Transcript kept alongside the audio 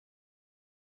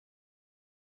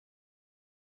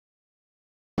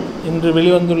இன்று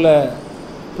வெளிவந்துள்ள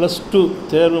 +2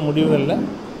 தேர்வு முடிவுகளில்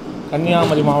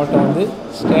கன்னியாகுமரி மாவட்டம் வந்து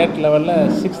ஸ்டேட் லெவலில்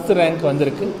 6th ரேங்க்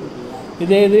வந்திருக்கு.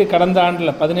 இது கடந்த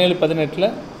ஆண்டில் 17-18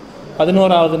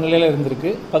 11வது நிலையில்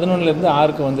இருந்திருக்கு. 11லேருந்து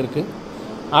 6க்கு வந்திருக்கு.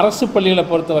 அரசு பள்ளிகளை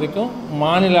பொறுத்த வரைக்கும்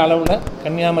மாநில அளவில்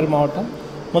கன்னியாகுமரி மாவட்டம்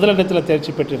முதலிடத்தில்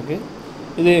தேர்ச்சி பெற்றிருக்கு.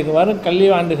 இது வரும் கல்வி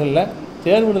ஆண்டுகளில்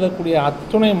தேர்வு எழுதக்கூடிய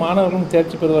அத்துணை மாணவர்களும்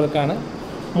தேர்ச்சி பெறுவதற்கான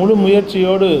முழு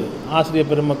முயற்சியோடு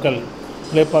ஆசிரியர் பெருமக்கள்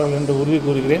உழைப்பார்கள் என்று உறுதி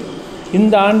கூறுகிறேன்.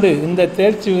 இந்த ஆண்டு இந்த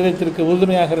தேர்ச்சி விகிதத்திற்கு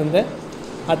உறுதுணையாக இருந்த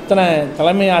அத்தனை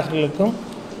தலைமை ஆசிரியர்களுக்கும்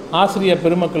ஆசிரியர்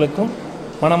பெருமக்களுக்கும்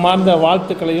மனமார்ந்த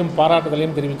வாழ்த்துக்களையும்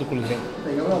பாராட்டுதலையும் தெரிவித்துக் கொள்கிறேன்.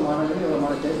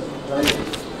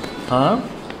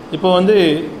 இப்போ வந்து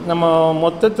நம்ம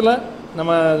மொத்தத்தில்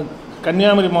நம்ம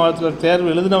கன்னியாகுமரி மாவட்டத்தில் தேர்வு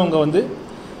எழுதினவங்க வந்து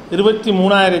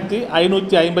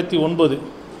 23,559,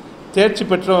 தேர்ச்சி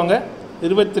பெற்றவங்க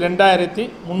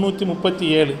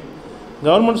 22,337.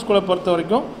 கவர்மெண்ட் ஸ்கூலை பொறுத்த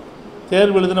வரைக்கும்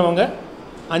தேர்வு எழுதினவங்க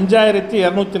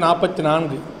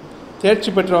 5,244, தேர்ச்சி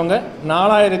பெற்றவங்க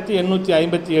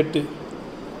 4,858.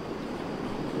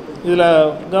 இதில்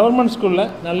கவர்மெண்ட்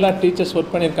ஸ்கூலில் நல்லா டீச்சர்ஸ்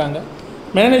ஒர்க் பண்ணியிருக்காங்க.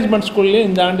 மேனேஜ்மெண்ட் ஸ்கூல்லேயும்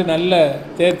இந்த ஆண்டு நல்ல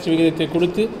தேர்ச்சி விகிதத்தை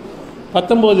கொடுத்து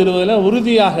 19-20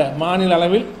 உறுதியாக மாநில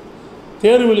அளவில்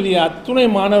தேர்வு எழுதிய அத்துணை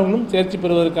மாணவர்களும் தேர்ச்சி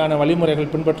பெறுவதற்கான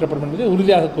வழிமுறைகள் பின்பற்றப்படும் என்பதை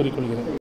உறுதியாக கூறிக்கொள்கிறேன்.